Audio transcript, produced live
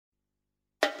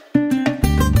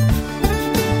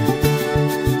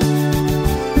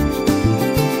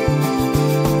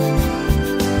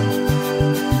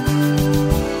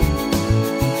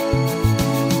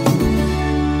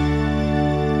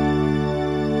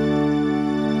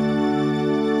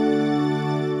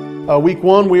Week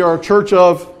 1, we are a church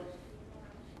of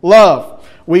love.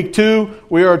 Week 2,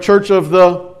 we are a church of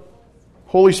the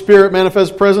Holy Spirit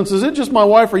manifest presence. Is it just my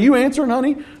wife? Are you answering,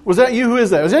 honey? Was that you? Who is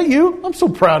that? Is that you? I'm so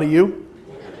proud of you.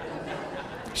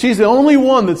 She's the only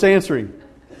one that's answering,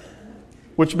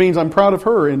 which means I'm proud of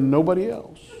her and nobody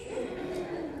else.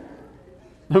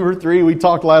 Number 3, we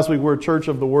talked last week, we're a church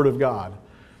of the Word of God.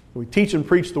 We teach and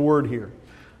preach the Word here.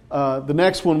 The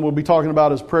next one we'll be talking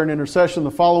about is prayer and intercession.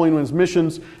 The following one is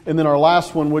missions. And then our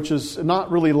last one, which is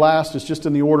not really last, it's just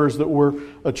in the orders, that we're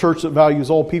a church that values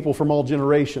all people from all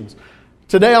generations.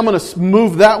 Today I'm going to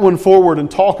move that one forward and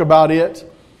talk about it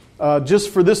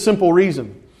just for this simple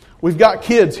reason. We've got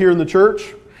kids here in the church,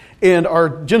 and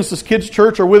our Genesis Kids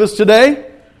Church are with us today.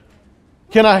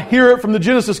 Can I hear it from the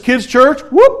Genesis Kids Church?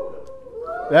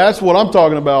 Whoop! That's what I'm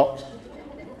talking about.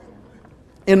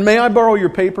 And may I borrow your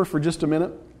paper for just a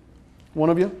minute? One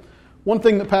of you? One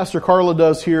thing that Pastor Carla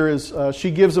does here is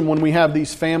she gives them when we have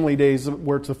these family days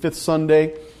where it's the 5th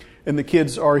Sunday and the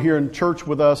kids are here in church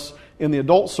with us in the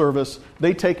adult service,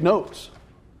 they take notes.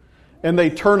 And they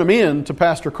turn them in to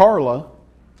Pastor Carla,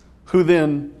 who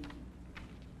then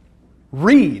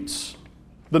reads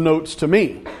the notes to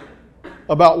me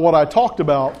about what I talked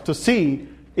about to see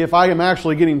if I am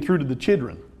actually getting through to the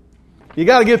children. You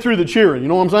got to get through the children, you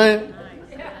know what I'm saying?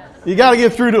 You got to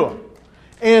get through to them.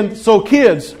 And so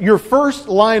kids, your first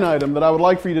line item that I would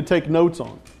like for you to take notes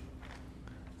on.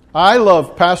 I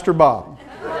love Pastor Bob.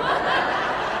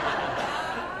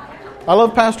 I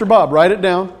love Pastor Bob. Write it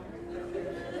down.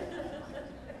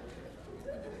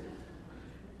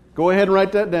 Go ahead and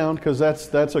write that down because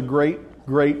that's a great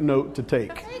note to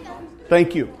take.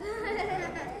 Thank you.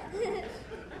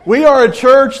 We are a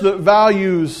church that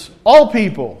values all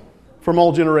people from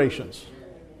all generations.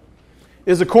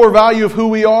 Is a core value of who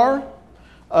we are.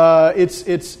 It's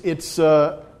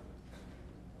an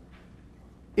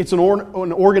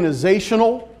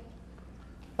organizational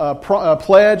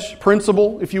pledge,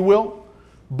 principle, if you will,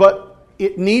 but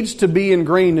it needs to be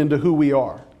ingrained into who we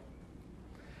are.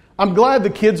 I'm glad the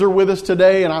kids are with us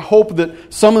today, and I hope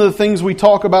that some of the things we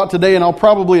talk about today, and I'll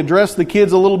probably address the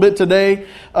kids a little bit today,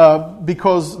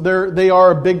 because they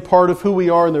are a big part of who we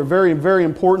are, and they're very, very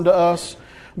important to us.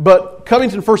 But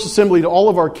Covington First Assembly, to all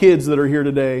of our kids that are here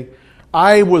today,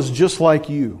 I was just like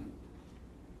you.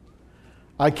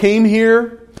 I came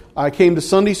here. I came to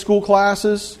Sunday school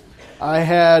classes. I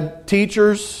had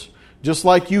teachers just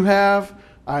like you have.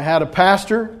 I had a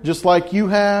pastor just like you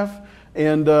have.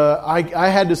 And I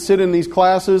had to sit in these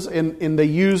classes, and they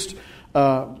used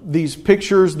these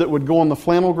pictures that would go on the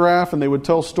flannel graph, and they would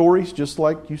tell stories just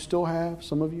like you still have,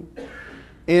 some of you.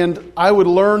 And I would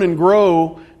learn and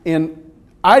grow, and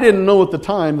I didn't know at the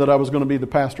time that I was going to be the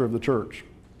pastor of the church.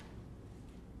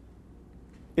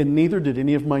 And neither did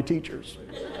any of my teachers.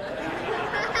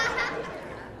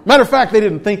 Matter of fact, they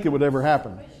didn't think it would ever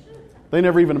happen. They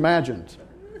never even imagined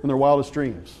in their wildest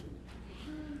dreams.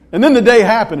 And then the day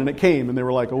happened and it came and they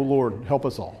were like, oh Lord, help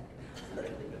us all.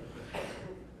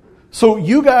 So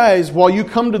you guys, while you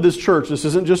come to this church, this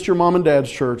isn't just your mom and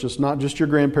dad's church. It's not just your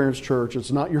grandparents' church.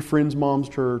 It's not your friend's mom's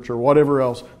church or whatever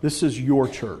else. This is your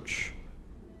church.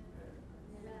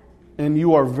 And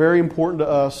you are very important to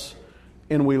us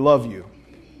and we love you.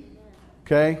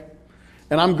 Okay?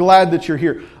 And I'm glad that you're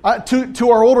here.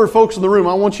 To our older folks in the room,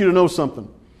 I want you to know something.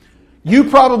 You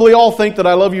probably all think that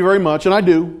I love you very much, and I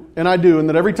do, and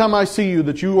that every time I see you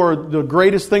that you are the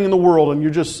greatest thing in the world,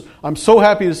 and I'm so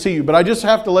happy to see you. But I just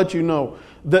have to let you know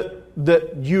that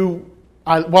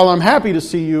while I'm happy to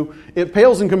see you, it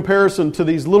pales in comparison to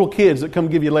these little kids that come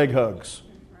give you leg hugs.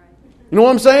 You know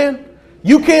what I'm saying?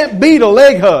 You can't beat a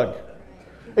leg hug.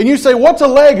 And you say, what's a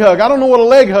leg hug? I don't know what a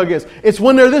leg hug is. It's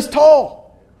when they're this tall.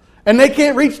 And they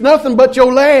can't reach nothing but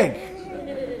your leg.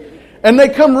 And they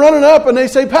come running up and they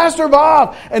say, Pastor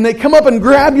Bob. And they come up and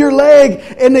grab your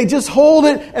leg. And they just hold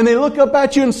it. And they look up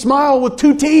at you and smile with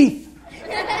 2 teeth.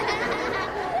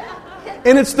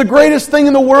 And it's the greatest thing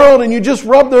in the world. And you just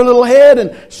rub their little head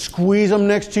and squeeze them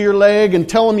next to your leg and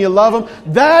tell them you love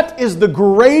them. That is the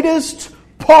greatest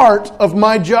part of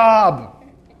my job.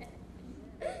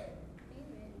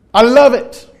 I love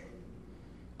it.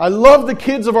 I love the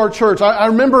kids of our church. I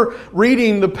remember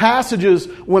reading the passages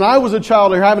when I was a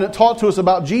child, or having it taught to us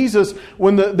about Jesus,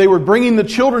 when they were bringing the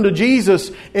children to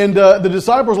Jesus, and the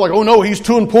disciples were like, oh no, he's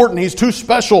too important, he's too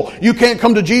special, you can't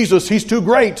come to Jesus, he's too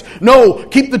great. No,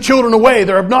 keep the children away,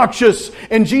 they're obnoxious.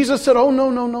 And Jesus said, oh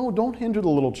no, don't hinder the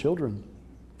little children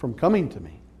from coming to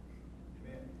me.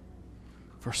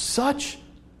 For such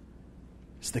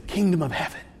is the kingdom of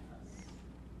heaven.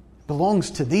 It belongs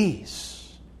to these.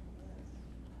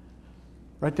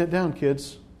 Write that down,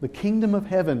 kids. The kingdom of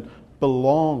heaven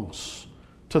belongs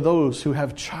to those who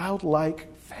have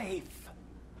childlike faith.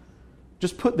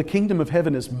 Just put, the kingdom of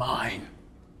heaven is mine.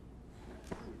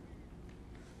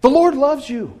 The Lord loves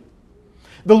you.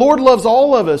 The Lord loves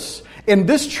all of us. And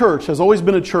this church has always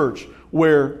been a church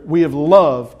where we have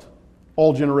loved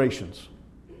all generations.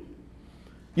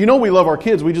 You know we love our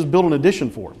kids. We just built an addition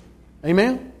for them.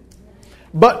 Amen?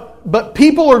 But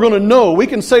people are going to know. We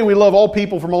can say we love all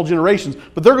people from all generations,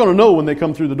 but they're going to know when they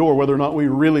come through the door whether or not we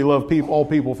really love all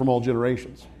people from all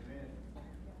generations.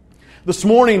 This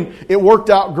morning, it worked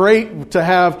out great to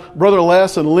have Brother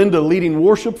Les and Linda leading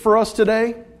worship for us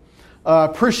today.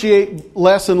 Appreciate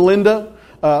Les and Linda.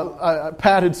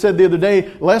 Pat had said the other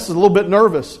day, Les is a little bit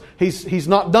nervous. He's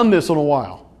not done this in a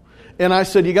while. And I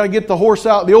said, you got to get the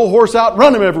old horse out, and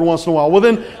run him every once in a while. Well,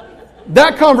 then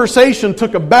that conversation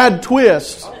took a bad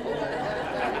twist.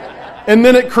 And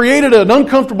then it created an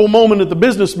uncomfortable moment at the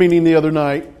business meeting the other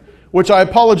night, which I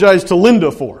apologized to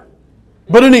Linda for.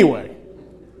 But anyway.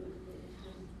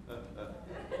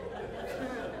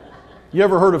 You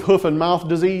ever heard of hoof and mouth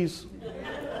disease?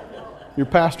 Your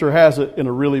pastor has it in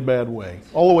a really bad way,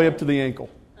 all the way up to the ankle.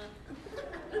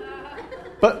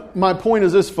 But my point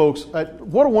is this, folks.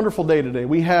 What a wonderful day today.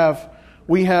 We have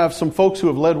some folks who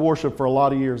have led worship for a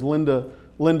lot of years. Linda,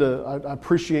 I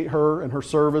appreciate her and her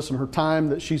service and her time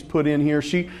that she's put in here.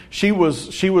 She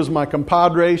was my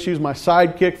compadre. She was my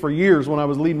sidekick for years when I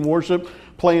was leading worship,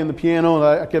 playing the piano.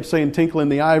 And I kept saying tinkling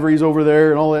the ivories over there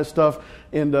and all that stuff.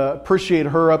 And appreciate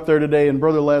her up there today. And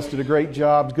Brother Les did a great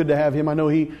job. It's good to have him. I know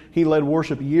he led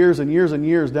worship years and years and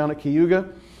years down at Cayuga.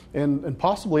 And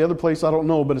possibly other place, I don't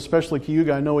know, but especially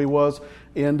Cayuga, I know he was,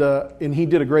 and he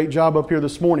did a great job up here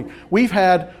this morning. We've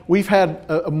had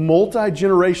a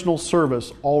multi-generational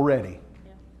service already.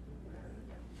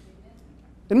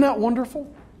 Isn't that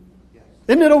wonderful?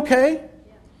 Isn't it okay?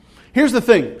 Here's the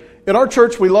thing. At our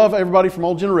church, we love everybody from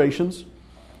all generations.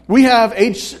 We have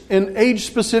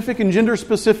age-specific and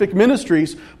gender-specific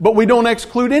ministries, but we don't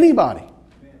exclude anybody.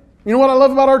 You know what I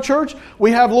love about our church?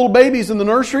 We have little babies in the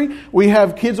nursery. We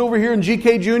have kids over here in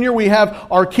GK Junior. We have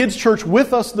our kids' church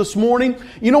with us this morning.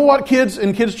 You know what, kids?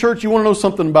 In kids' church, you want to know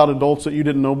something about adults that you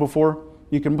didn't know before?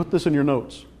 You can put this in your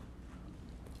notes.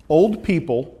 Old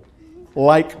people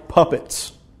like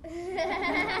puppets.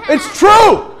 It's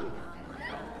true!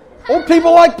 Old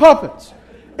people like puppets.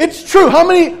 It's true. How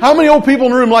many old people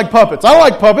in the room like puppets? I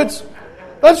like puppets.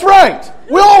 That's right.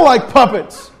 We all like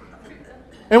puppets.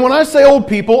 And when I say old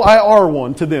people, I are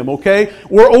one to them, okay?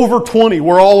 We're over 20.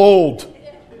 We're all old.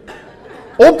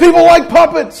 Old people like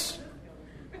puppets.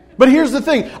 But here's the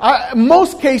thing.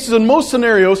 Most cases and most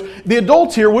scenarios, the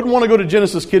adults here wouldn't want to go to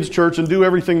Genesis Kids Church and do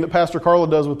everything that Pastor Carla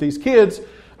does with these kids.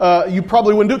 You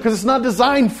probably wouldn't do it because it's not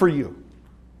designed for you.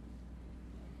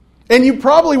 And you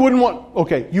probably wouldn't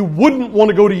want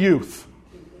to go to youth.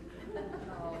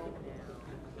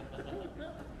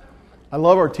 I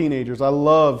love our teenagers. I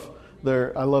love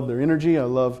their energy. I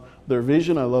love their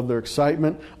vision. I love their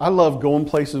excitement. I love going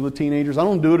places with teenagers. I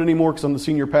don't do it anymore because I'm the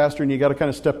senior pastor and you got to kind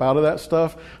of step out of that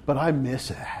stuff. But I miss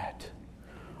that.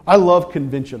 I love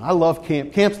convention. I love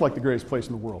camp. Camp's like the greatest place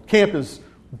in the world. Camp is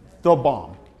the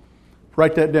bomb.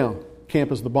 Write that down.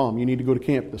 Camp is the bomb. You need to go to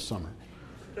camp this summer.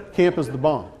 Camp is the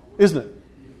bomb, isn't it?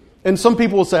 And some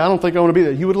people will say, I don't think I want to be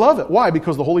there. You would love it. Why?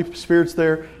 Because the Holy Spirit's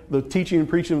there. The teaching and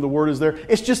preaching of the Word is there.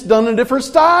 It's just done in a different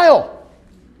style.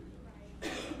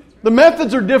 The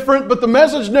methods are different, but the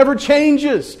message never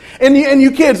changes. And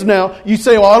you kids now, you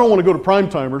say, well, I don't want to go to Prime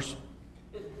Timers.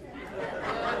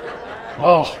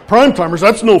 Oh, Prime Timers,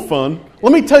 that's no fun.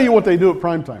 Let me tell you what they do at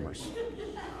Prime Timers.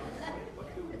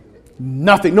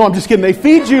 Nothing. No, I'm just kidding. They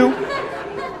feed you.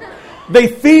 They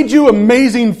feed you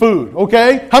amazing food,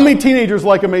 okay? How many teenagers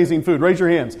like amazing food? Raise your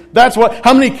hands.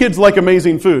 How many kids like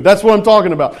amazing food? That's what I'm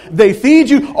talking about. They feed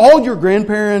you. All your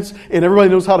grandparents and everybody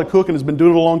knows how to cook and has been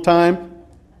doing it a long time.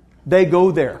 They go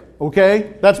there,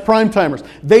 okay? That's Prime Timers.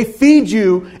 They feed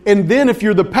you, and then if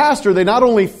you're the pastor, they not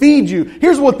only feed you.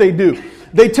 Here's what they do.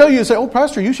 They tell you, say, oh,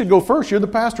 pastor, you should go first. You're the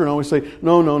pastor. And I always say,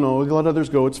 no, let others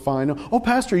go. It's fine. Oh,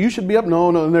 pastor, you should be up. No.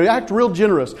 And they act real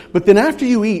generous. But then after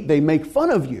you eat, they make fun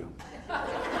of you.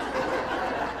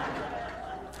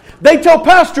 They tell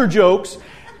pastor jokes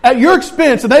at your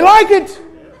expense, and they like it.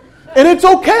 And it's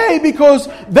okay because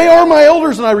they are my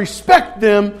elders, and I respect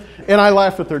them, and I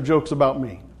laugh at their jokes about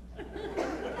me.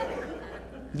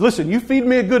 Listen, you feed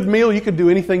me a good meal, you can do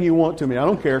anything you want to me. I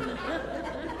don't care.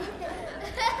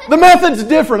 The method's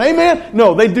different, amen?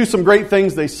 No, they do some great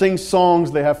things. They sing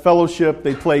songs, they have fellowship,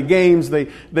 they play games.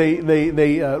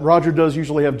 Roger does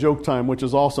usually have joke time, which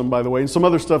is awesome, by the way, and some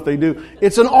other stuff they do.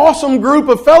 It's an awesome group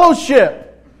of fellowship.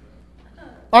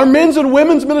 Our men's and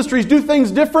women's ministries do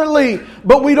things differently,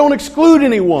 but we don't exclude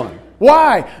anyone.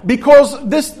 Why? Because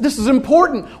this is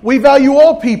important. We value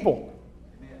all people.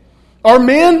 Our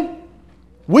men,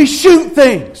 we shoot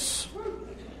things.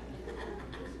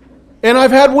 And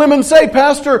I've had women say,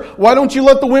 Pastor, why don't you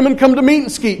let the women come to Meet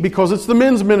and Skeet? Because it's the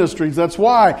men's ministries. That's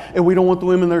why. And we don't want the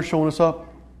women there showing us up.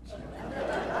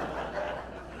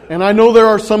 And I know there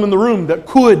are some in the room that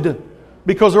could,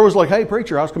 because they're always like, hey,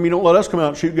 preacher, how come you don't let us come out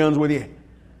and shoot guns with you?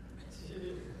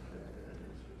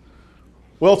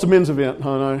 Well, it's a men's event,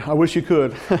 hon. I wish you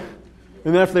could. And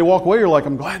then after they walk away, you're like,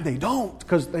 I'm glad they don't,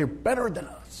 because they're better than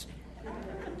us.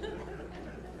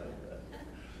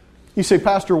 You say,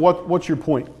 Pastor, what's your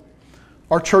point?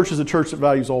 Our church is a church that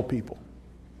values all people.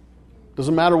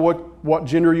 Doesn't matter what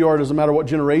gender you are, doesn't matter what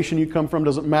generation you come from,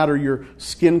 doesn't matter your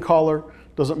skin color,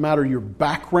 doesn't matter your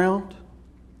background.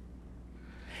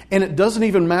 And it doesn't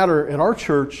even matter at our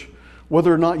church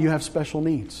whether or not you have special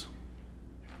needs.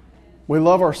 We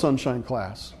love our Sunshine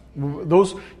class.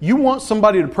 You want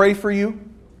somebody to pray for you?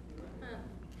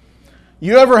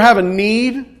 You ever have a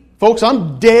need? Folks,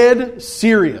 I'm dead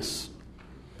serious.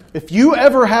 If you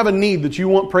ever have a need that you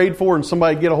want prayed for and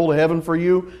somebody get a hold of heaven for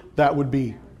you, that would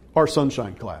be our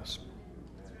Sunshine class.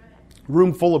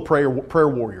 Room full of prayer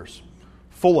warriors.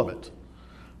 Full of it.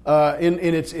 And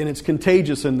it's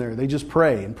contagious in there. They just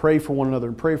pray and pray for one another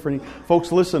and pray for any.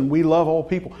 Folks, listen, we love all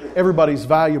people. Everybody's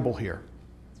valuable here.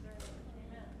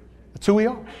 That's who we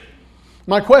are.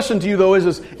 My question to you, though,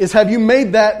 is have you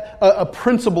made that a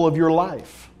principle of your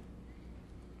life?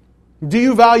 Do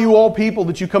you value all people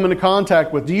that you come into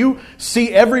contact with? Do you see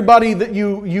everybody that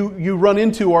you run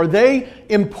into? Are they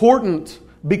important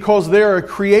because they're a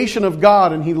creation of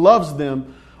God and He loves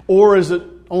them? Or is it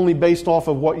only based off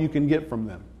of what you can get from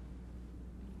them?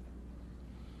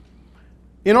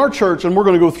 In our church, and we're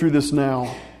going to go through this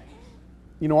now,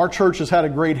 our church has had a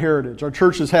great heritage. Our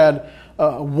church has had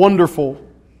a wonderful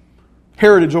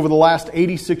heritage over the last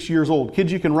 86 years old.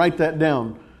 Kids, you can write that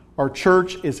down. Our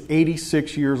church is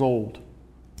 86 years old.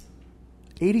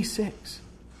 86.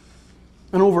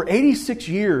 And over 86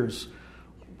 years,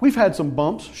 we've had some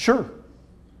bumps, sure.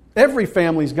 Every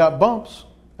family's got bumps.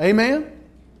 Amen?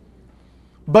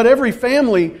 But every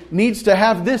family needs to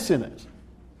have this in it.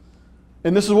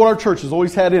 And this is what our church has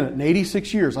always had in it. In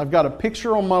 86 years, I've got a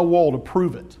picture on my wall to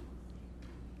prove it.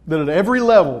 That at every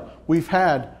level, we've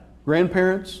had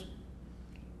grandparents,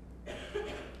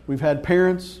 we've had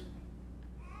parents,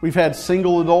 we've had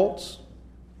single adults,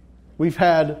 we've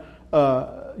had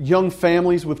young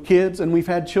families with kids, and we've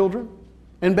had children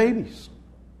and babies.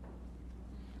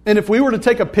 And if we were to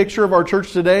take a picture of our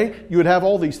church today, you would have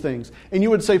all these things. And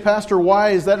you would say, Pastor, why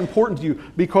is that important to you?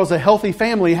 Because a healthy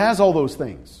family has all those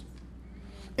things.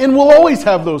 And we'll always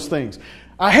have those things.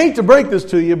 I hate to break this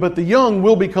to you, but the young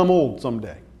will become old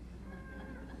someday.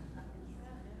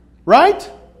 Right?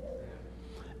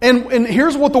 And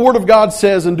here's what the Word of God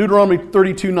says in Deuteronomy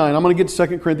 32:9. I'm going to get to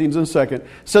 2 Corinthians in a second. It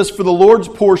says, for the Lord's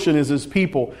portion is His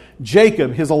people,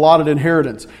 Jacob His allotted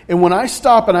inheritance. And when I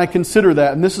stop and I consider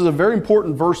that, and this is a very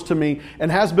important verse to me,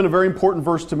 and has been a very important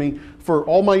verse to me for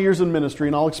all my years in ministry,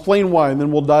 and I'll explain why, and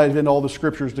then we'll dive into all the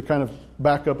scriptures to kind of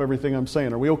back up everything I'm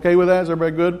saying. Are we okay with that? Is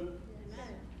everybody good?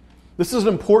 This is an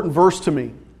important verse to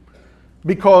me,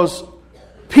 because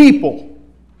people,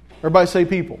 everybody say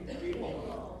people.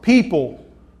 People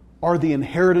are the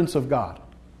inheritance of God.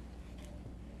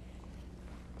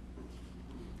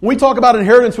 When we talk about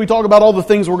inheritance, we talk about all the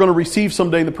things we're going to receive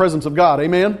someday in the presence of God.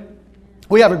 Amen?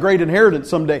 We have a great inheritance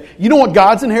someday. You know what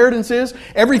God's inheritance is?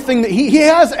 Everything that He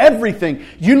has everything.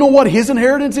 You know what His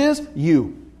inheritance is?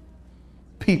 You.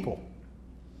 People.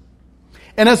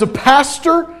 And as a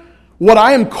pastor, what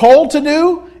I am called to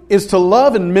do is to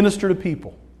love and minister to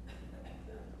people.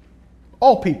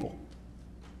 All people.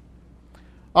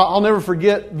 I'll never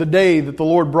forget the day that the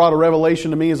Lord brought a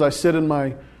revelation to me as I sit in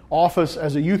my office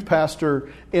as a youth pastor,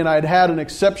 and I'd had an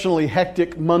exceptionally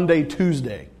hectic Monday,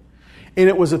 Tuesday. And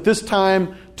it was at this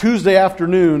time, Tuesday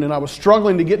afternoon, and I was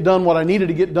struggling to get done what I needed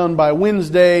to get done by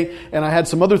Wednesday, and I had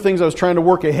some other things I was trying to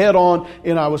work ahead on,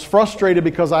 and I was frustrated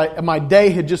because my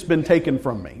day had just been taken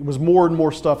from me. It was more and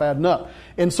more stuff adding up.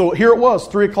 And so here it was,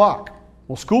 3 o'clock.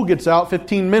 Well, school gets out,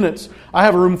 15 minutes. I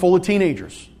have a room full of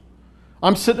teenagers.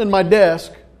 I'm sitting at my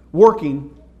desk,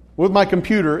 working with my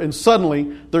computer, and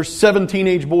suddenly there's 7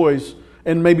 teenage boys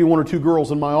and maybe 1 or 2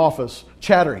 girls in my office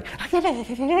chattering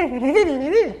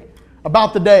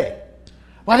about the day.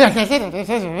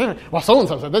 Well,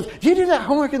 so-and-so said this. Did you do that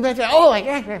homework and that? Oh, like...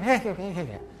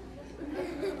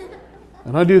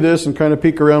 And I do this and kind of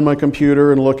peek around my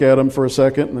computer and look at them for a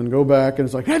second and then go back and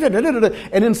it's like...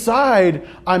 And inside,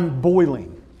 I'm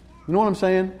boiling. You know what I'm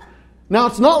saying? Now,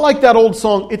 it's not like that old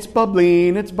song, it's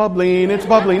bubbling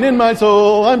in my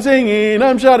soul, I'm singing,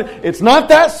 I'm shouting. It's not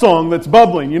that song that's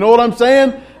bubbling. You know what I'm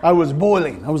saying? I was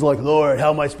boiling. I was like, Lord,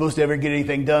 how am I supposed to ever get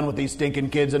anything done with these stinking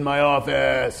kids in my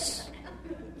office?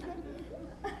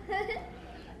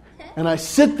 And I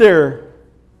sit there,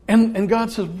 and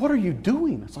God says, what are you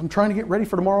doing? So I'm trying to get ready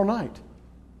for tomorrow night.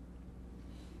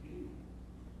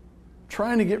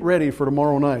 Trying to get ready for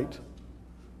tomorrow night.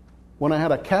 When I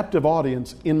had a captive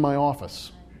audience in my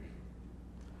office.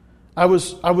 I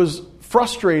was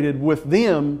frustrated with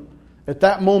them at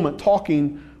that moment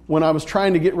talking when I was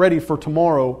trying to get ready for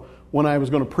tomorrow when I was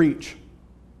going to preach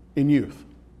in youth.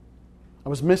 I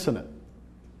was missing it.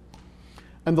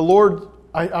 And the Lord,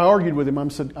 I argued with him.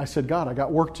 I said, God, I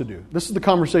got work to do. This is the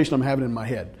conversation I'm having in my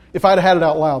head. If I'd had it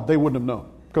out loud, they wouldn't have known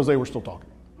because they were still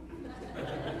talking.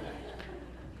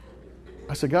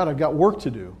 I said, God, I've got work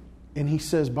to do. And he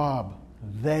says, Bob,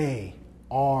 they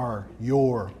are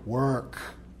your work.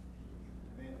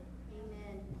 Amen.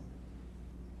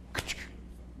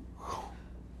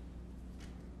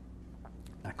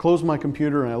 I closed my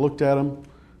computer and I looked at him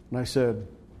and I said,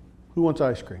 who wants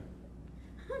ice cream?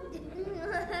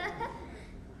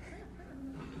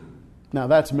 Now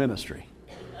that's ministry.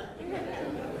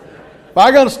 If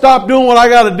I got to stop doing what I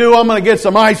got to do, I'm going to get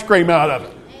some ice cream out of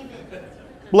it.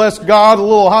 Bless God, a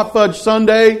little hot fudge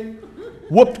sundae,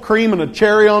 whooped cream and a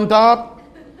cherry on top.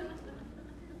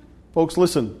 Folks,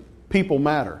 listen, people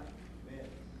matter.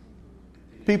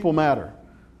 People matter.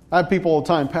 I have people all the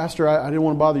time, Pastor, I didn't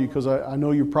want to bother you because I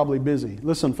know you're probably busy.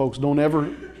 Listen, folks, don't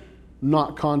ever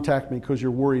not contact me because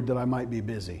you're worried that I might be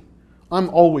busy. I'm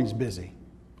always busy.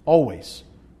 Always.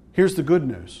 Here's the good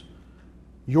news.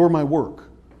 You're my work.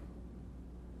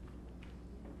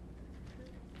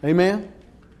 Amen?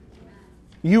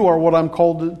 You are what I'm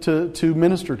called to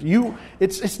minister to. You.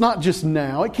 It's not just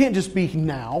now. It can't just be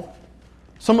now.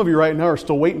 Some of you right now are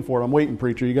still waiting for it. I'm waiting,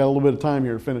 preacher. You got a little bit of time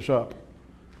here to finish up.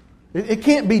 It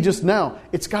can't be just now.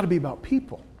 It's got to be about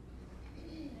people.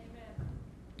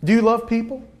 Do you love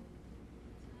people?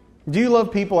 Do you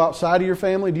love people outside of your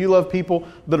family? Do you love people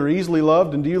that are easily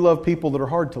loved? And do you love people that are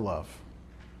hard to love?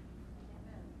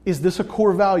 Is this a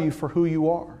core value for who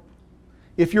you are?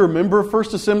 If you're a member of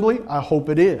First Assembly, I hope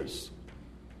it is.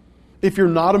 If you're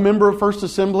not a member of First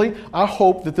Assembly, I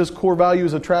hope that this core value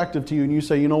is attractive to you and you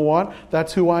say, you know what?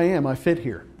 That's who I am. I fit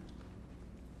here.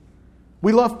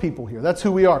 We love people here. That's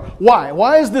who we are. Why?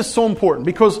 Why is this so important?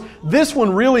 Because this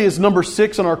one really is number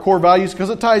 6 in our core values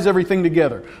because it ties everything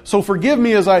together. So forgive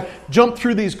me as I jump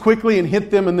through these quickly and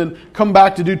hit them and then come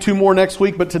back to do 2 more next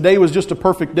week, but today was just a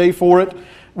perfect day for it.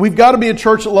 We've got to be a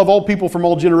church that love all people from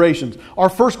all generations. Our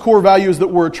first core value is that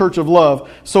we're a church of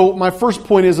love. So my first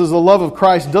point is the love of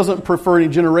Christ doesn't prefer any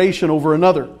generation over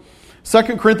another. 2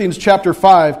 Corinthians chapter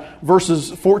 5, verses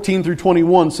 14 through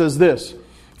 21 says this,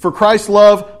 for Christ's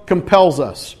love compels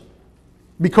us,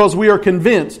 because we are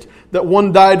convinced that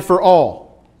one died for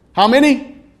all. How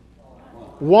many?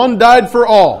 One died for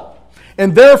all.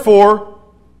 And therefore,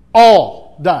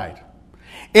 all died.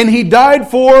 And He died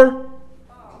for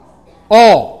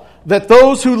all, that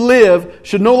those who live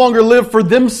should no longer live for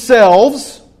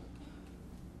themselves,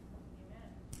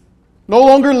 no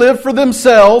longer live for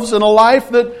themselves in a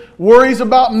life that worries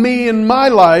about me and my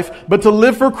life, but to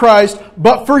live for Christ,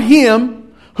 but for Him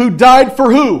who died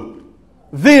for who?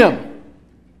 Them.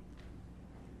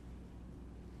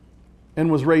 And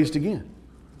was raised again.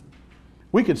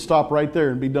 We could stop right there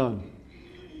and be done.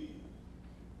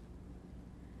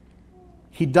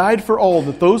 He died for all,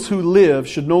 that those who live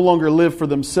should no longer live for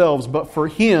themselves, but for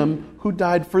Him who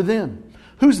died for them.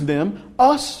 Who's them?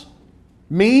 Us,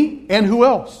 me, and who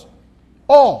else?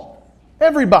 All.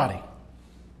 Everybody.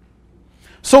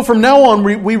 So from now on,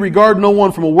 we regard no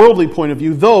one from a worldly point of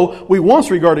view. Though we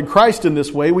once regarded Christ in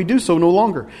this way, we do so no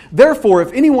longer. Therefore,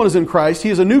 if anyone is in Christ, he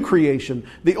is a new creation.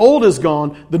 The old is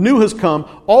gone, the new has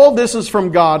come. All this is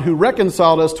from God, who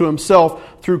reconciled us to Himself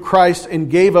through Christ and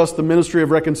gave us the ministry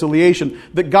of reconciliation.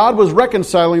 That God was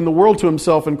reconciling the world to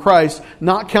Himself in Christ,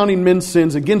 not counting men's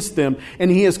sins against them.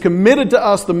 And He has committed to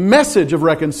us the message of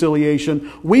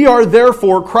reconciliation. We are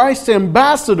therefore Christ's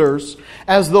ambassadors,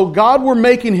 as though God were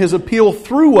making His appeal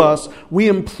through us. We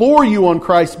implore you on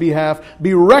Christ's behalf,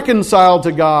 be reconciled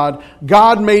to God.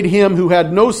 God made Him who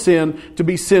had no sin to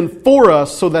be sin for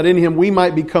us, so that in Him we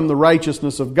might become the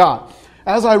righteousness of God.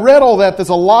 As I read all that, there's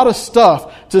a lot of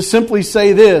stuff to simply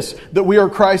say this, that we are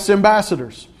Christ's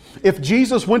ambassadors. If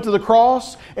Jesus went to the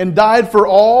cross and died for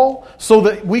all so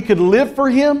that we could live for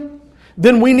Him,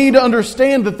 then we need to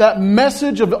understand that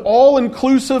message of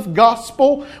all-inclusive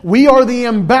gospel, we are the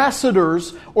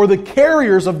ambassadors or the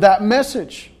carriers of that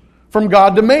message from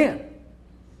God to man.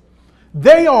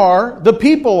 The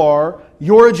people are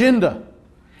your agenda.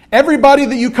 Everybody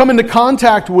that you come into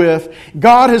contact with,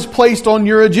 God has placed on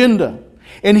your agenda.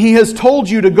 And He has told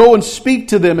you to go and speak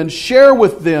to them and share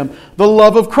with them the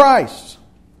love of Christ.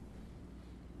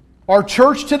 Our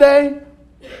church today,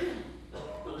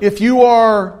 if you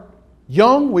are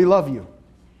young, we love you.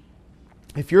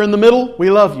 If you're in the middle, we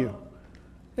love you.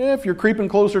 If you're creeping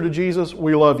closer to Jesus,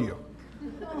 we love you.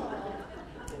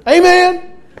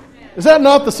 Amen? Is that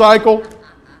not the cycle?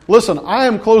 Listen, I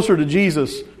am closer to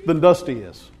Jesus than Dusty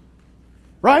is.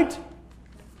 Right?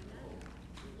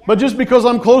 But just because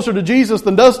I'm closer to Jesus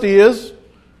than Dusty is,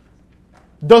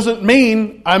 doesn't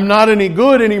mean I'm not any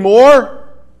good anymore.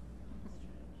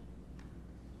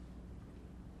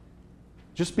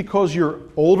 Just because you're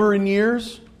older in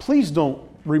years, please don't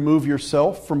remove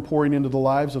yourself from pouring into the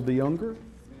lives of the younger.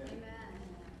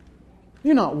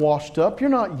 You're not washed up.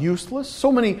 You're not useless.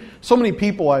 So many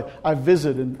people I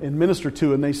visit and minister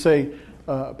to, and they say,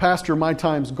 Pastor, my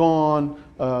time's gone.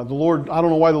 The Lord, I don't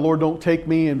know why the Lord don't take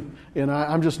me, and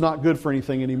I'm just not good for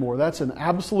anything anymore. That's an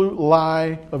absolute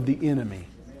lie of the enemy.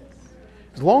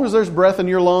 As long as there's breath in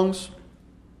your lungs,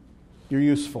 you're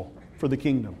useful for the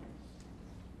kingdom.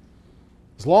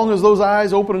 As long as those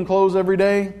eyes open and close every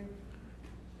day,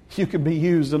 you can be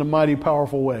used in a mighty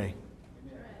powerful way.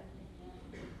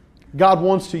 God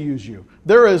wants to use you.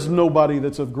 There is nobody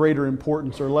that's of greater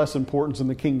importance or less importance in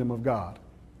the kingdom of God.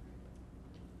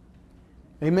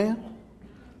 Amen?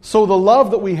 So the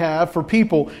love that we have for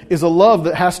people is a love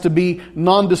that has to be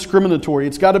non-discriminatory.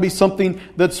 It's got to be something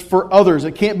that's for others.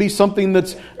 It can't be something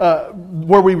that's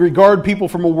where we regard people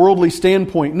from a worldly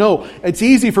standpoint. No, it's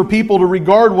easy for people to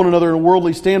regard one another in a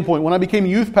worldly standpoint. When I became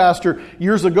youth pastor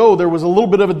years ago, there was a little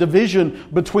bit of a division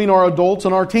between our adults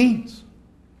and our teens.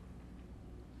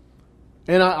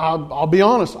 And I'll be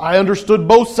honest, I understood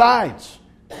both sides.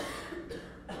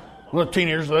 Well,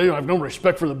 teenagers, they have no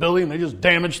respect for the building. They just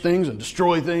damage things and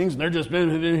destroy things. And they're just...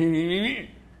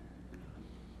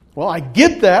 Well, I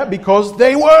get that because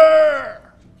they were.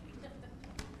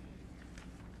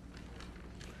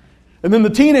 And then the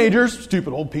teenagers,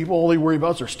 stupid old people, all they worry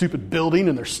about is their stupid building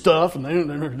and their stuff. And they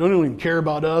don't even care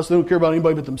about us. They don't care about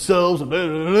anybody but themselves. And blah,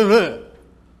 blah, blah, blah.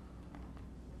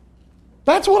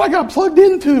 That's what I got plugged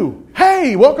into.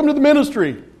 Hey, welcome to the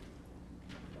ministry.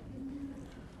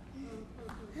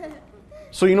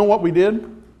 So you know what we did?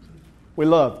 We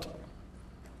loved.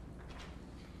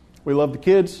 We loved the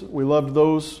kids. We loved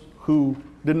those who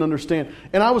didn't understand.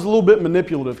 And I was a little bit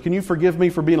manipulative. Can you forgive me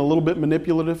for being a little bit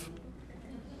manipulative?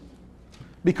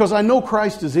 Because I know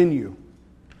Christ is in you.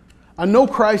 I know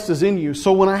Christ is in you.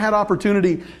 So when I had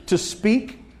opportunity to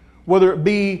speak, whether it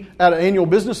be at an annual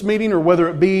business meeting or whether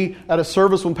it be at a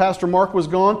service when Pastor Mark was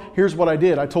gone, here's what I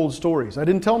did. I told stories. I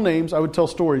didn't tell names. I would tell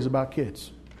stories about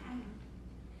kids.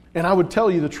 And I would tell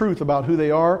you the truth about who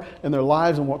they are and their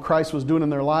lives and what Christ was doing in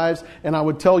their lives. And I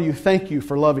would tell you, thank you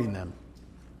for loving them.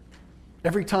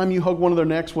 Every time you hug one of their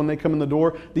necks when they come in the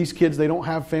door, these kids, they don't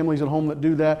have families at home that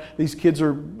do that. These kids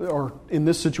are in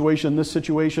this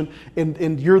situation,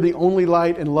 and you're the only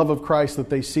light and love of Christ that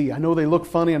they see. I know they look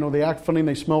funny, I know they act funny,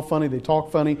 they smell funny, they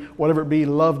talk funny, whatever it be,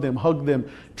 love them, hug them,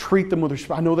 treat them with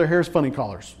respect. I know their hair's funny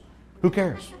colors. Who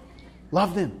cares?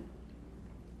 Love them.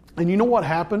 And you know what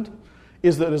happened?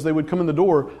 Is that as they would come in the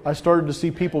door, I started to see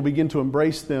people begin to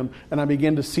embrace them, and I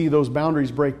began to see those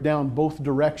boundaries break down both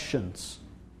directions.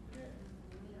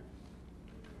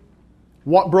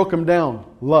 What broke them down?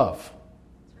 Love.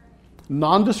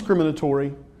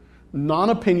 Non-discriminatory,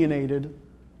 non-opinionated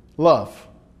love.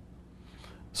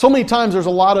 So many times there's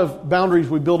a lot of boundaries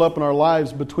we build up in our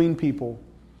lives between people,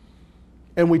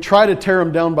 and we try to tear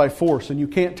them down by force, and you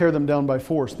can't tear them down by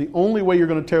force. The only way you're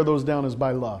going to tear those down is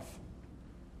by love,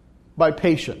 by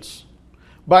patience,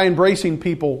 by embracing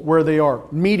people where they are,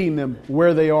 meeting them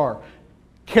where they are,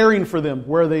 caring for them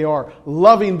where they are,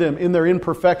 loving them in their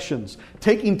imperfections,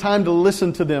 taking time to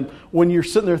listen to them when you're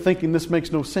sitting there thinking this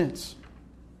makes no sense.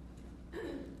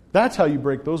 That's how you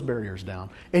break those barriers down.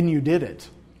 And you did it.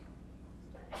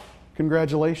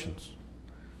 Congratulations.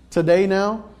 Today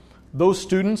now, those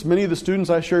students, many of the students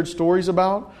I shared stories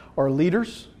about, are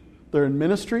leaders. They're in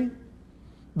ministry.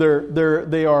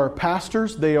 They are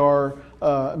pastors. They are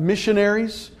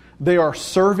missionaries. They are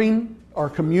serving our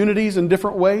communities in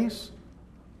different ways.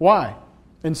 Why?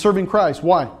 And serving Christ.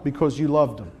 Why? Because you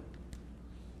loved Him.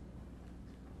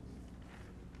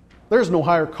 There's no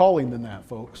higher calling than that,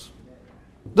 folks.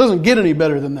 It doesn't get any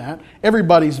better than that.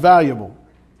 Everybody's valuable.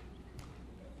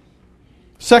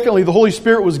 Secondly, the Holy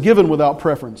Spirit was given without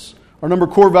preference. Our number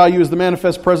core value is the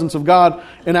manifest presence of God.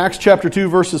 In Acts chapter 2,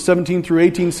 verses 17 through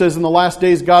 18 says, in the last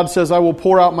days God says, I will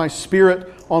pour out my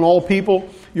Spirit on all people.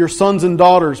 your sons and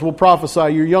daughters will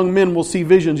prophesy. Your young men will see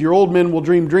visions. Your old men will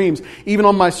dream dreams. Even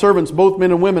on my servants, both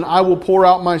men and women, I will pour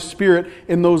out my Spirit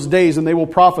in those days, and they will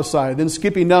prophesy. Then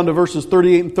skipping down to verses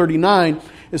 38 and 39,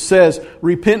 it says,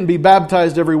 repent and be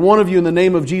baptized, every one of you, in the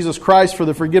name of Jesus Christ for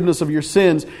the forgiveness of your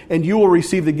sins, and you will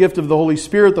receive the gift of the Holy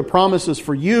Spirit. The promise is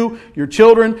for you, your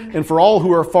children, and for all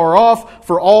who are far off,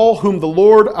 for all whom the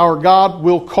Lord our God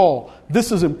will call.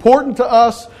 This is important to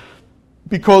us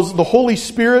because the Holy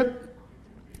Spirit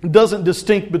doesn't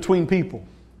distinct between people.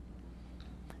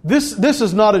 This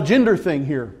is not a gender thing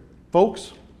here,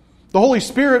 folks. The Holy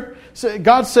Spirit,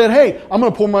 God said, hey, I'm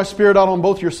going to pour my Spirit out on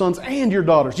both your sons and your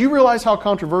daughters. Do you realize how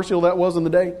controversial that was in the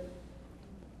day?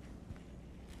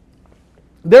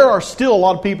 There are still a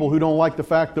lot of people who don't like the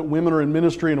fact that women are in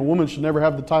ministry and a woman should never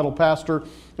have the title pastor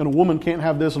and a woman can't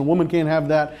have this and a woman can't have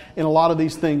that and a lot of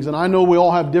these things. And I know we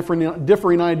all have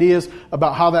differing ideas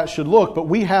about how that should look, but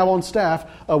we have on staff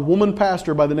a woman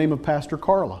pastor by the name of Pastor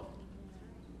Carla.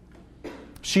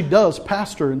 She does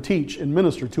pastor and teach and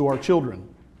minister to our children.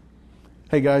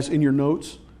 Hey guys, in your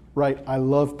notes, write, I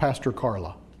love Pastor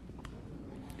Carla.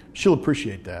 She'll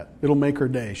appreciate that. It'll make her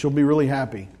day. She'll be really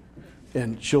happy.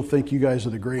 And she'll think you guys are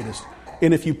the greatest.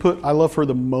 And if you put, I love her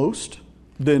the most,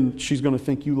 then she's going to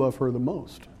think you love her the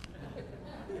most.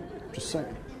 Just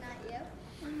saying.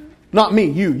 Not me,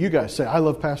 you. You guys say, I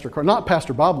love Pastor Carla. Not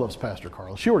Pastor Bob loves Pastor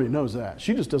Carla. She already knows that.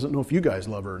 She just doesn't know if you guys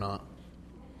love her or not.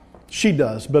 She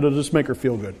does, but it'll just make her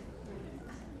feel good.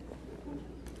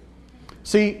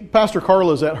 See, Pastor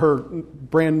Carla's at her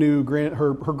brand new,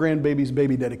 her grandbaby's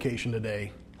baby dedication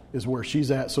today. Is where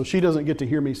she's at. So she doesn't get to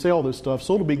hear me say all this stuff.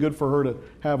 So it'll be good for her to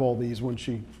have all these when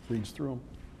she reads through them.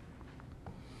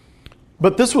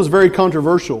 But this was very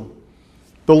controversial.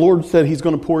 The Lord said He's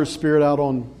going to pour His Spirit out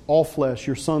on all flesh,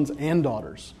 your sons and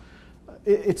daughters.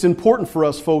 It's important for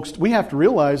us, folks. We have to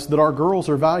realize that our girls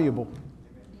are valuable.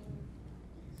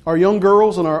 Our young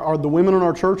girls and the women in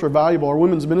our church are valuable. Our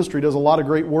women's ministry does a lot of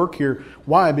great work here.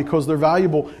 Why? Because they're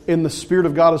valuable and the Spirit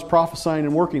of God is prophesying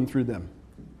and working through them.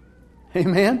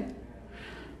 Amen?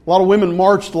 A lot of women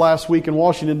marched last week in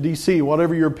Washington, D.C.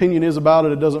 Whatever your opinion is about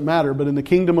it, it doesn't matter. But in the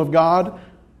kingdom of God,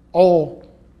 all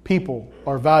people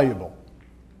are valuable.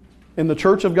 In the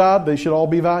church of God, they should all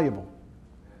be valuable.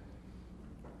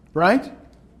 Right?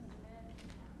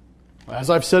 As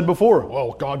I've said before,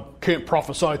 well, God can't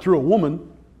prophesy through a woman.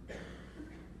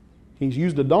 He's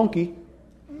used a donkey.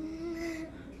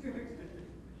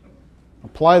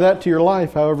 Apply that to your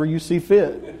life however you see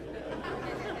fit.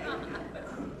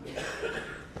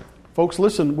 Folks,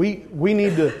 listen, we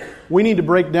need to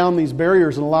break down these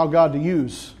barriers and allow God to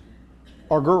use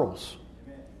our girls.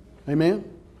 Amen?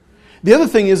 The other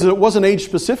thing is that it wasn't age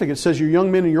specific. It says your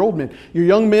young men and your old men. Your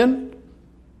young men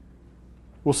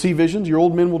will see visions. Your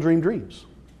old men will dream dreams.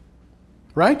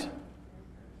 Right?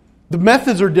 The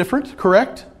methods are different,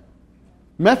 correct?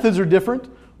 Methods are different,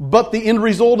 but the end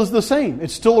result is the same.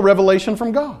 It's still a revelation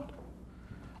from God.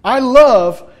 I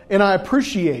love and I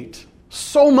appreciate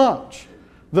so much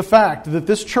the fact that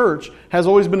this church has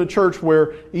always been a church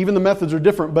where even the methods are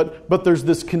different, but there's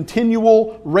this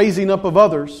continual raising up of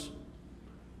others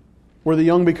where the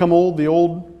young become old, the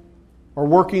old are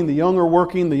working, the young are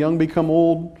working, the young become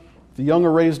old, the young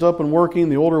are raised up and working,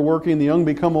 the old are working, the young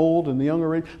become old, and the young are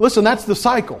raised. Listen, that's the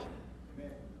cycle.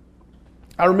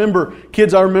 I remember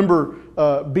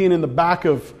being in the back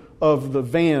of the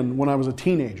van when I was a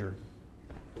teenager,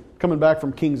 coming back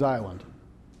from Kings Island.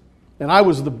 And I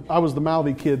was the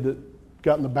mouthy kid that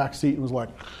got in the back seat and was like,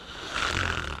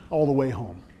 all the way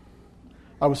home.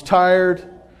 I was tired,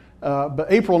 but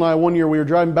April and I, one year, we were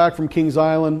driving back from Kings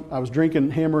Island. I was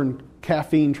drinking hammer and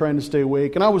caffeine, trying to stay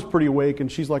awake, and I was pretty awake.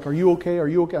 And she's like, "Are you okay? Are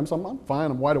you okay?" I'm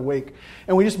fine. I'm wide awake.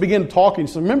 And we just began talking.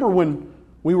 So remember when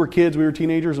we were kids, we were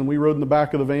teenagers, and we rode in the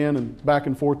back of the van and back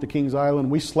and forth to Kings Island.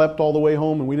 We slept all the way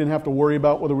home, and we didn't have to worry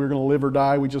about whether we were going to live or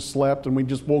die. We just slept, and we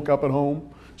just woke up at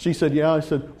home. She said, "Yeah." I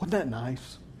said, "Wasn't that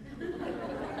nice?"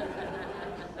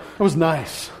 It was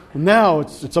nice. And now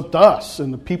it's up to us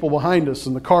and the people behind us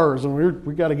and the cars, and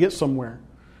we got to get somewhere.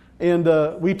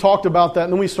 And we talked about that,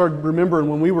 and then we started remembering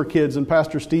when we were kids, and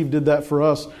Pastor Steve did that for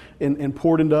us and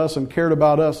poured into us and cared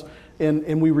about us,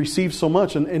 and we received so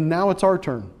much, and now it's our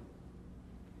turn.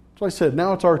 So I said,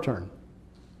 now it's our turn.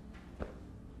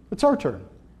 It's our turn.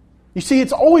 You see,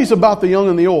 it's always about the young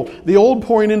and the old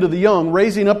pouring into the young,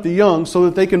 raising up the young so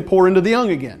that they can pour into the young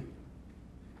again.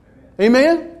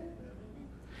 Amen?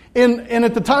 And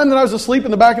at the time that I was asleep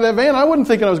in the back of that van, I wasn't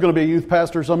thinking I was going to be a youth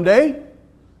pastor someday.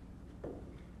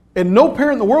 And no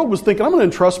parent in the world was thinking, I'm going to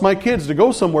entrust my kids to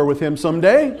go somewhere with him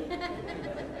someday.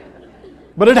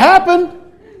 But it happened,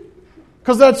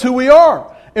 because that's who we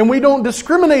are. And we don't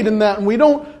discriminate in that, and we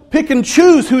don't pick and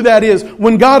choose who that is.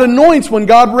 When God anoints, when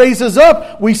God raises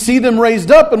up, we see them raised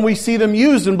up and we see them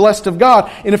used and blessed of God.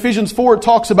 In Ephesians 4, it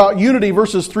talks about unity,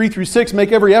 verses 3 through 6.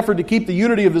 Make every effort to keep the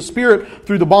unity of the Spirit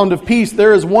through the bond of peace.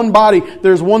 There is one body,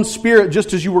 there is one Spirit,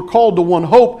 just as you were called to one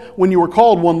hope when you were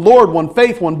called, one Lord, one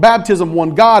faith, one baptism,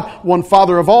 one God, one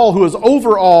Father of all, who is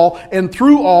over all and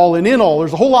through all and in all.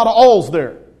 There's a whole lot of alls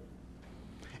there.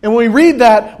 And when we read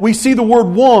that, we see the word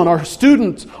one.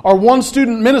 Our one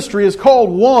student ministry is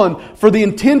called one for the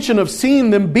intention of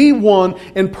seeing them be one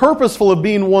and purposeful of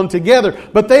being one together.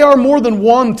 But they are more than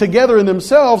one together in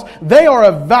themselves. They are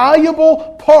a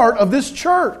valuable part of this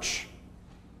church.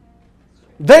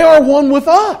 They are one with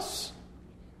us.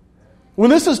 When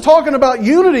this is talking about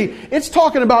unity, it's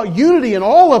talking about unity in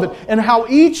all of it and how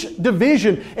each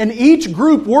division and each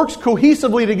group works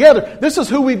cohesively together. This is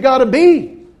who we've got to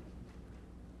be.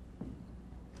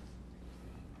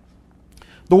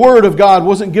 The Word of God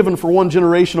wasn't given for one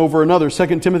generation over another.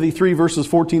 2 Timothy 3 verses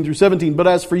 14 through 17. But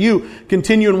as for you,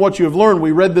 continue in what you have learned.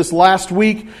 We read this last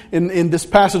week, in this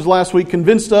passage last week,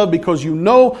 convinced of, because you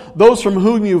know those from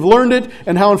whom you've learned it,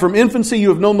 and how from infancy you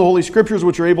have known the Holy Scriptures,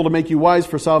 which are able to make you wise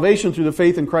for salvation through the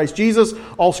faith in Christ Jesus.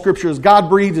 All Scripture is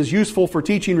God-breathed, is useful for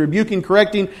teaching, rebuking,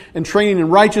 correcting, and training in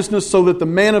righteousness, so that the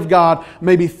man of God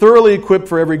may be thoroughly equipped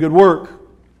for every good work.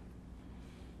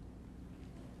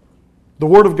 The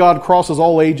Word of God crosses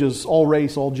all ages, all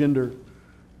race, all gender.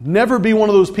 Never be one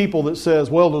of those people that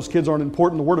says, well, those kids aren't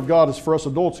important. The Word of God is for us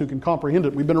adults who can comprehend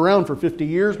it. We've been around for 50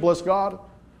 years, bless God.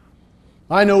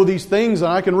 I know these things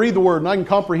and I can read the Word and I can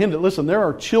comprehend it. Listen, there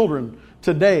are children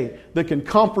today that can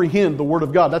comprehend the Word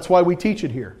of God. That's why we teach it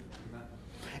here.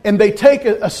 And they take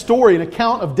a story, an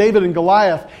account of David and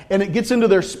Goliath, and it gets into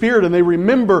their spirit and they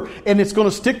remember, and it's going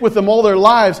to stick with them all their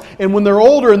lives. And when they're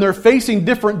older and they're facing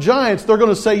different giants, they're going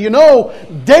to say, you know,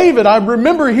 David, I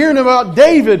remember hearing about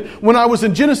David when I was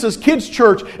in Genesis Kids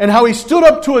Church and how he stood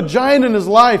up to a giant in his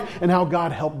life and how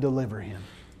God helped deliver him.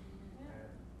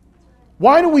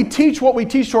 Why do we teach what we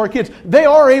teach to our kids? They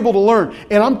are able to learn.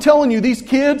 And I'm telling you, these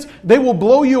kids, they will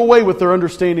blow you away with their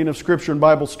understanding of Scripture and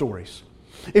Bible stories.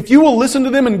 If you will listen to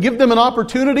them and give them an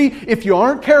opportunity, if you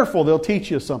aren't careful, they'll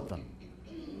teach you something.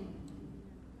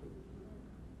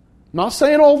 Not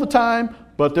saying all the time,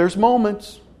 but there's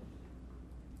moments.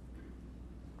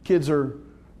 Kids are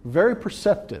very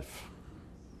perceptive.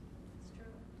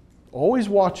 Always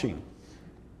watching.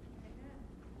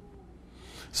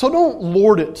 So don't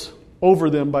lord it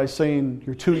over them by saying,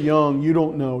 you're too young, you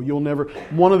don't know, you'll never,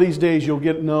 one of these days you'll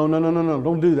get, no,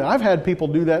 don't do that. I've had people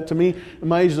do that to me in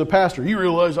my age as a pastor. You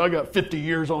realize I got 50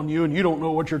 years on you and you don't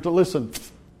know what you're to listen.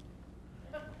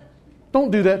 Don't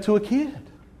do that to a kid.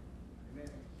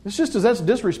 It's just as that's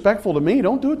disrespectful to me.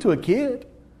 Don't do it to a kid.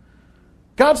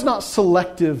 God's not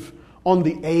selective on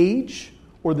the age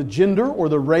or the gender or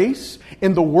the race.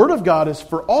 And the Word of God is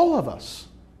for all of us.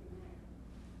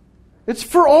 It's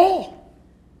for all.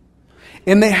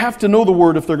 And they have to know the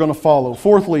Word if they're going to follow.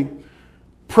 Fourthly,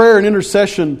 prayer and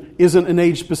intercession isn't an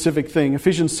age-specific thing.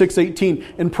 Ephesians 6:18,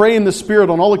 and pray in the Spirit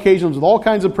on all occasions with all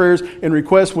kinds of prayers and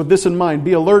requests with this in mind.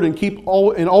 Be alert and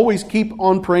always keep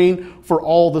on praying for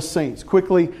all the saints.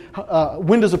 Quickly,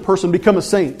 when does a person become a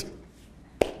saint?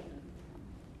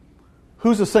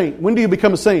 Who's a saint? When do you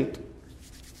become a saint?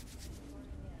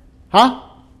 Huh?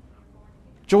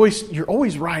 Joyce, you're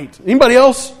always right. Anybody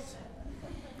else?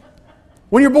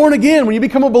 When you're born again, when you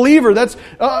become a believer, that's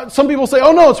some people say,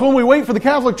 oh no, it's when we wait for the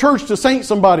Catholic Church to saint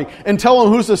somebody and tell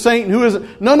them who's a saint and who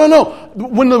isn't. No.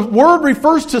 When the word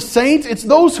refers to saints, it's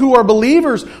those who are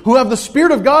believers, who have the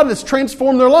Spirit of God that's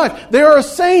transformed their life. They are a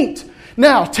saint.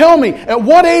 Now, tell me, at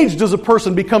what age does a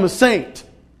person become a saint?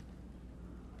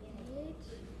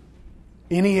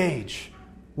 Any age.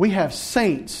 We have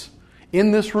saints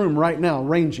in this room right now,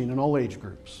 ranging in all age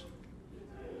groups.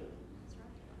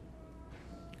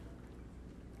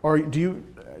 Or do you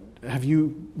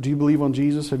believe on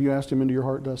Jesus? Have you asked Him into your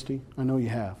heart, Dusty? I know you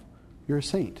have. You're a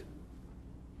saint.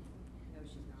 No,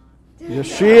 she's not. Yes,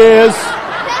 she is.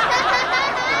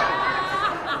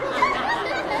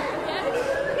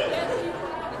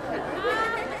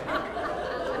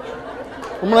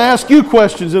 I'm going to ask you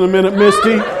questions in a minute,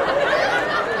 Misty.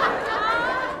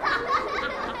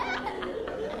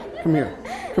 Come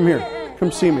here.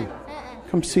 Come see me.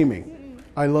 Come see me.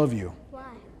 I love you.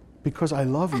 Because I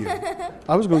love you.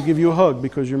 I was going to give you a hug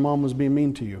because your mom was being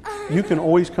mean to you. You can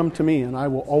always come to me and I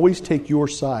will always take your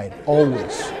side.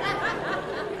 Always.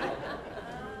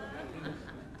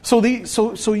 So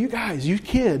you guys, you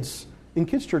kids, in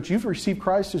Kids Church, you've received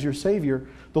Christ as your Savior.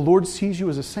 The Lord sees you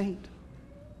as a saint.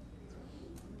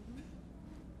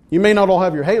 You may not all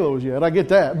have your halos yet, I get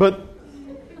that. But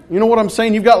You know what I'm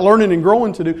saying? You've got learning and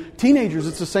growing to do. Teenagers,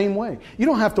 it's the same way. You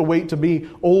don't have to wait to be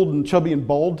old and chubby and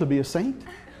bald to be a saint.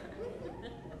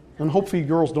 And hopefully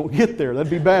girls don't get there.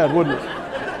 That'd be bad, wouldn't it?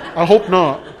 I hope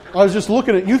not. I was just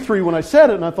looking at you three when I said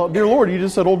it, and I thought, dear Lord, you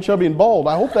just said old, chubby, and bald.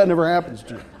 I hope that never happens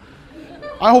to you.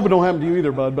 I hope it don't happen to you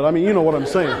either, bud, but I mean, you know what I'm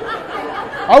saying.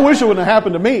 I wish it wouldn't have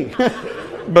happened to me.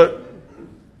 But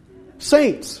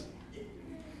saints.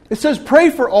 It says pray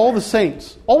for all the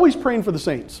saints. Always praying for the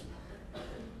saints.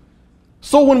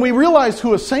 So when we realize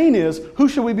who a saint is, who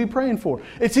should we be praying for?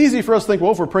 It's easy for us to think,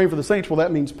 well, if we're praying for the saints, well,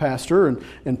 that means pastor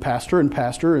and pastor and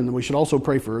pastor, and we should also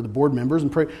pray for the board members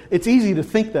and pray. It's easy to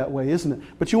think that way, isn't it?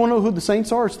 But you want to know who the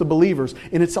saints are? It's the believers.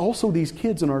 And it's also these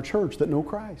kids in our church that know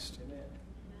Christ.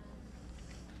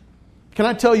 Can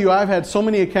I tell you, I've had so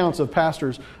many accounts of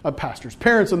parents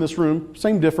in this room,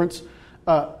 same difference,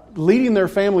 leading their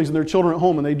families and their children at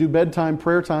home, and they do bedtime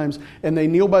prayer times, and they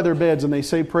kneel by their beds and they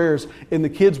say prayers, and the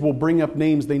kids will bring up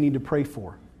names they need to pray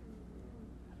for.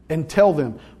 And tell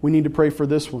them, we need to pray for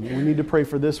this one, we need to pray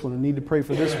for this one, we need to pray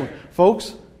for this one.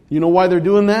 Folks, you know why they're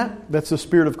doing that? That's the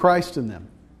Spirit of Christ in them.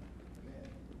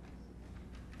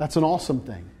 That's an awesome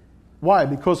thing. Why?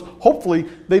 Because hopefully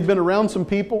they've been around some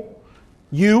people,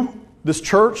 this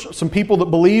church, some people that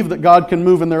believe that God can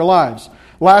move in their lives.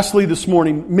 Lastly this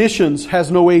morning, missions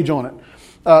has no age on it.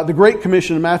 The Great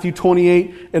Commission in Matthew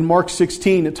 28 and Mark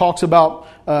 16, it talks about,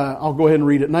 I'll go ahead and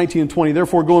read it, 19 and 20.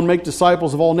 Therefore go and make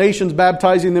disciples of all nations,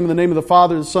 baptizing them in the name of the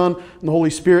Father, the Son, and the Holy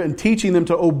Spirit, and teaching them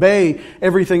to obey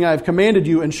everything I have commanded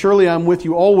you, and surely I am with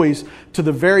you always to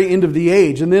the very end of the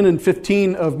age. And then in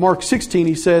 15 of Mark 16,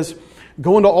 he says,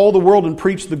 go into all the world and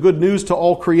preach the good news to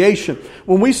all creation.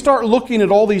 When we start looking at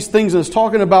all these things, and it's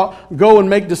talking about go and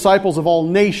make disciples of all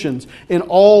nations, in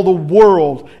all the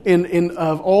world,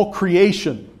 of all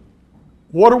creation.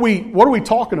 What are we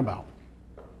talking about?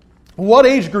 What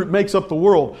age group makes up the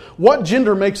world? What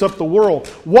gender makes up the world?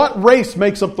 What race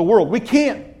makes up the world? We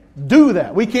can't do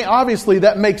that. We can't. Obviously,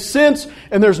 that makes sense,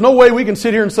 and there's no way we can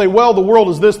sit here and say, well, the world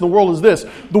is this and the world is this.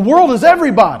 The world is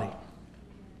everybody.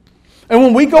 And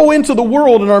when we go into the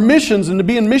world and our missions and to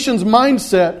be in missions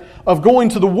mindset of going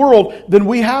to the world, then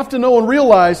we have to know and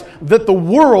realize that the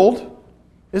world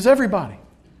is everybody.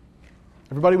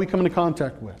 Everybody we come into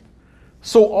contact with.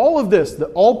 So all of this, that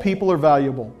all people are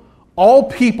valuable.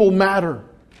 All people matter.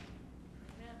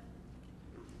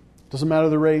 Doesn't matter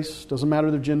the race, doesn't matter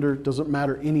the gender, doesn't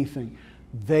matter anything.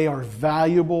 They are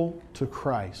valuable to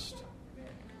Christ.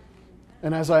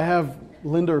 And as I have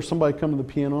Linda or somebody come to the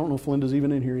piano, I don't know if Linda's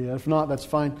even in here yet. If not, that's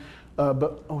fine.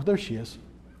 But there she is.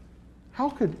 How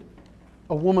could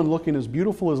a woman looking as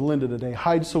beautiful as Linda today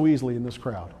hide so easily in this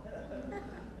crowd?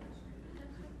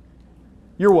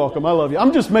 You're welcome. I love you.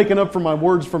 I'm just making up for my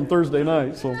words from Thursday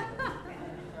night. So,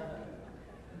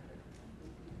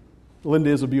 Linda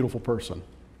is a beautiful person.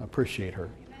 I appreciate her.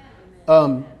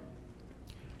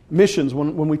 Missions.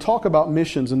 When we talk about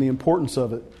missions and the importance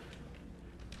of it,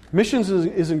 missions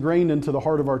is ingrained into the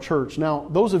heart of our church. Now,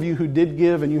 those of you who did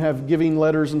give and you have giving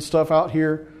letters and stuff out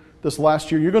here this last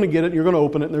year, you're going to get it, you're going to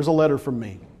open it, and there's a letter from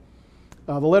me.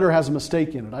 The letter has a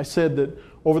mistake in it. I said that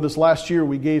over this last year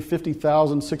we gave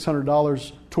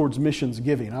 $50,600 towards missions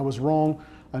giving. I was wrong.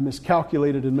 I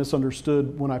miscalculated and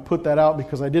misunderstood when I put that out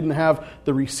because I didn't have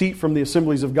the receipt from the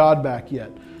Assemblies of God back yet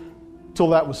till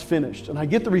that was finished. And I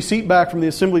get the receipt back from the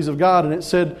Assemblies of God, and it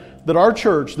said that our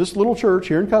church, this little church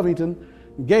here in Covington,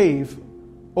 gave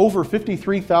over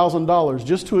 $53,000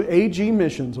 just to AG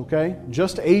missions, okay?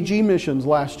 Just AG missions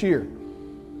last year.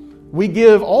 We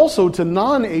give also to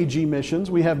non-AG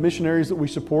missions. We have missionaries that we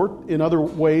support in other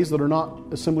ways that are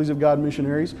not Assemblies of God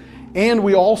missionaries. And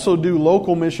we also do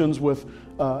local missions with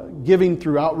giving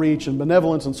through outreach and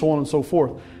benevolence and so on and so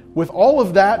forth. With all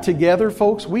of that together,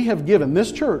 folks, we have given,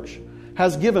 this church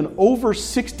has given over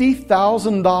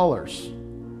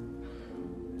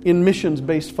 $60,000 in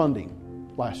missions-based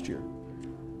funding last year.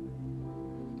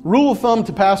 Rule of thumb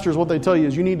to pastors, what they tell you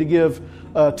is you need to give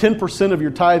 10% of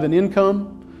your tithe and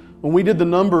income. When we did the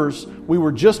numbers, we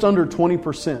were just under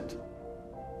 20%.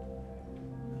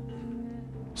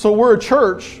 So we're a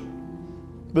church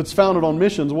that's founded on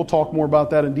missions. We'll talk more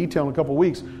about that in detail in a couple of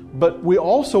weeks. But we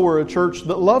also are a church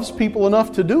that loves people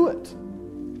enough to do it.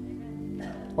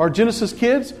 Our Genesis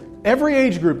kids, every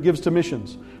age group gives to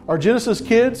missions. Our Genesis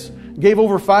kids gave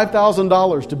over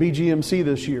 $5,000 to BGMC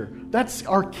this year. That's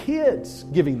our kids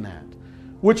giving that,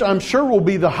 which I'm sure will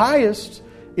be the highest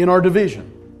in our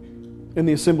division in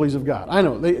the Assemblies of God. I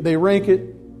know, they rank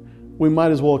it. We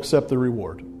might as well accept the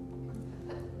reward.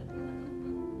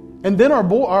 And then our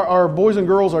boys and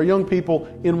girls, our young people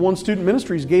in One Student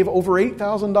Ministries gave over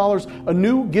 $8,000, a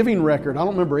new giving record. I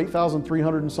don't remember,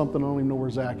 8,300 and something. I don't even know where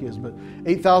Zach is, but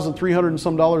 8,300 and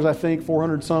some dollars, I think,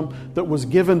 400 some, that was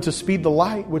given to Speed the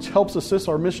Light, which helps assist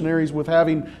our missionaries with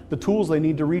having the tools they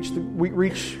need to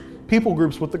reach people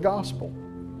groups with the gospel.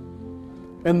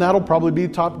 And that'll probably be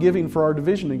top giving for our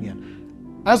division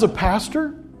again. As a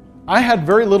pastor, I had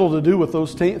very little to do with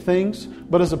those things,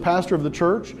 but as a pastor of the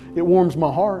church, it warms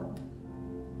my heart.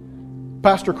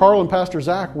 Pastor Carl and Pastor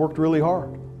Zach worked really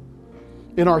hard.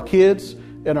 And our kids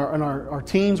and our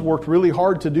teens worked really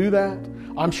hard to do that.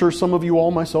 I'm sure some of you all,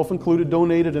 myself included,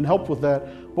 donated and helped with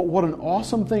that. But what an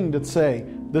awesome thing to say,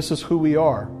 this is who we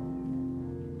are.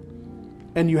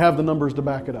 And you have the numbers to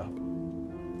back it up.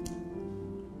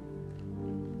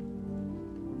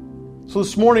 So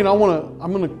this morning I'm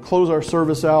going to close our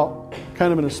service out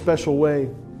kind of in a special way.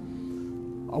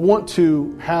 I want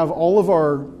to have all of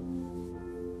our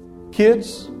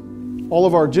kids, all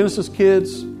of our Genesis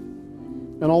kids,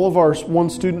 and all of our One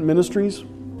Student Ministries.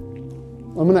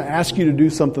 I'm going to ask you to do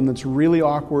something that's really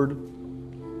awkward,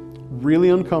 really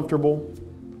uncomfortable.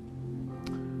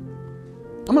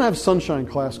 I'm going to have Sunshine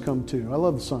class come too. I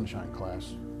love the Sunshine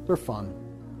class. They're fun.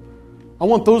 I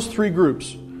want those three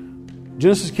groups,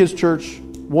 Genesis Kids Church,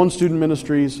 One Student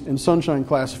Ministries, and Sunshine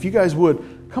Class, if you guys would,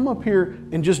 come up here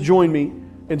and just join me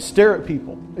and stare at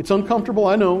people. It's uncomfortable,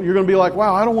 I know. You're going to be like,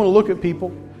 wow, I don't want to look at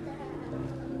people.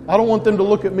 I don't want them to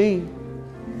look at me.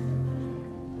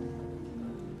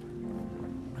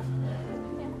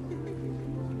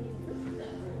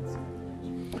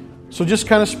 So just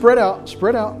kind of spread out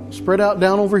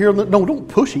down over here. No, don't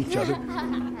push each other.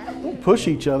 Don't push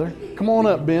each other. Come on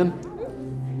up, Ben.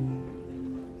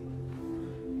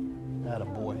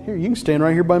 Here, you can stand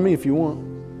right here by me if you want.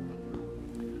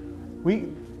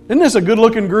 Isn't this a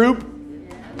good-looking group?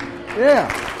 Yeah.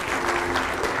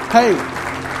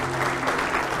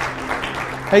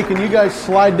 Hey, can you guys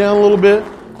slide down a little bit?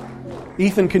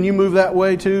 Ethan, can you move that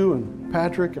way too? And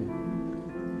Patrick,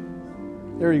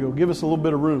 and there you go. Give us a little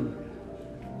bit of room.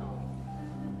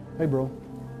 Hey, bro.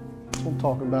 That's what I'm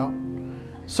talking about.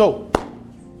 So,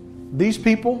 these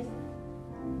people,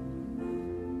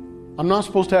 I'm not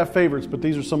supposed to have favorites, but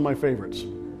these are some of my favorites.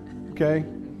 Okay?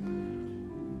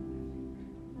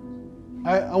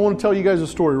 I want to tell you guys a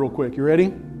story real quick. You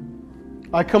ready?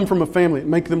 I come from a family.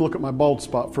 Make them look at my bald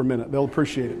spot for a minute. They'll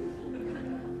appreciate it.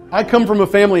 I come from a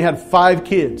family that had 5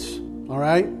 kids. All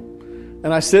right? And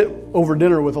I sit over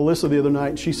dinner with Alyssa the other night,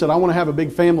 and she said, I want to have a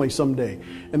big family someday.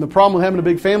 And the problem with having a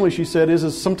big family, she said,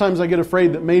 is sometimes I get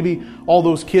afraid that maybe all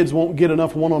those kids won't get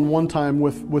enough one-on-one time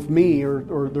with me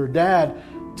or their dad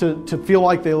to feel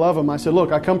like they love them. I said,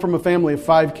 look, I come from a family of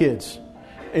 5 kids.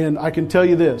 And I can tell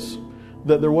you this,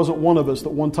 that there wasn't one of us that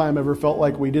one time ever felt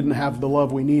like we didn't have the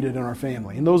love we needed in our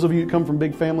family. And those of you who come from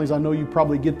big families, I know you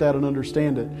probably get that and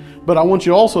understand it. But I want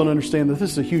you also to understand that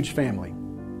this is a huge family.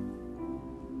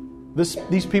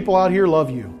 These people out here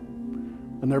love you.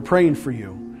 And they're praying for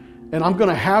you. And I'm going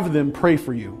to have them pray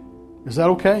for you. Is that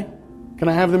okay? Can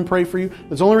I have them pray for you?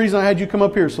 That's the only reason I had you come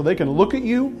up here, so they can look at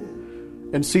you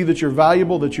and see that you're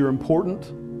valuable, that you're important.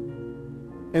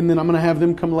 And then I'm going to have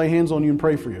them come lay hands on you and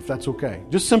pray for you, if that's okay.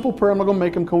 Just simple prayer. I'm not going to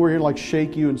make them come over here and like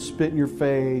shake you and spit in your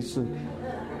face and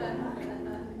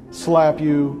slap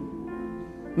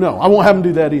you. No, I won't have them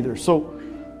do that either. So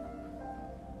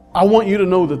I want you to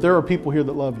know that there are people here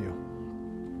that love you.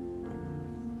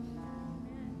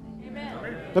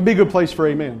 Amen. That'd be a good place for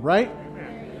amen, right?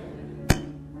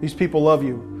 Amen. These people love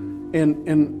you.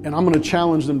 And I'm going to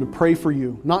challenge them to pray for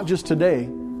you, not just today,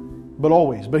 but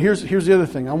always. But here's the other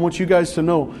thing. I want you guys to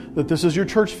know that this is your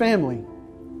church family.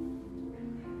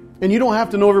 And you don't have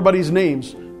to know everybody's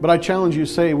names, but I challenge you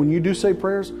to say, when you do say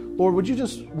prayers, Lord, would you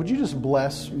just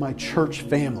bless my church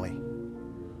family?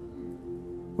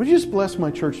 Would you just bless my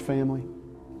church family?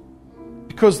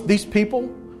 Because these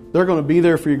people, they're going to be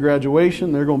there for your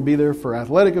graduation. They're going to be there for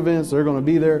athletic events. They're going to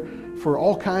be there for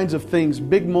all kinds of things,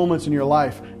 big moments in your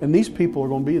life. And these people are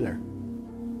going to be there.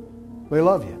 They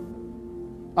love you.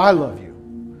 I love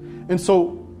you. And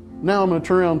so now I'm going to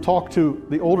turn around and talk to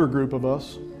the older group of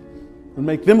us and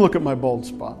make them look at my bald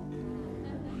spot.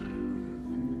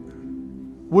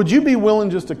 Would you be willing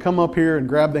just to come up here and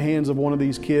grab the hands of one of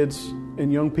these kids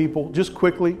and young people, just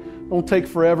quickly? Don't take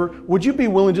forever. Would you be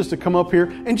willing just to come up here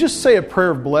and just say a prayer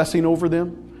of blessing over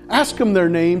them? Ask them their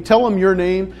name. Tell them your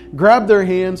name. Grab their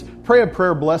hands. Pray a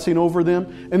prayer of blessing over them.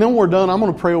 And then when we're done, I'm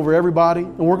going to pray over everybody.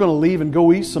 And we're going to leave and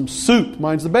go eat some soup.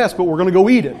 Mine's the best, but we're going to go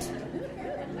eat it.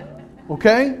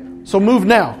 Okay? So move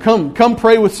now. Come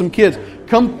pray with some kids.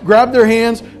 Come grab their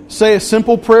hands. Say a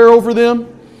simple prayer over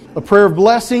them. A prayer of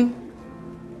blessing.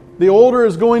 The older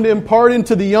is going to impart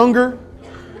into the younger.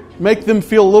 Make them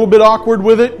feel a little bit awkward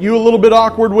with it. You a little bit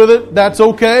awkward with it. That's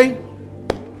okay.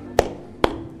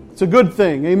 It's a good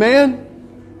thing.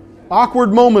 Amen?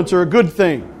 Awkward moments are a good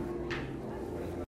thing.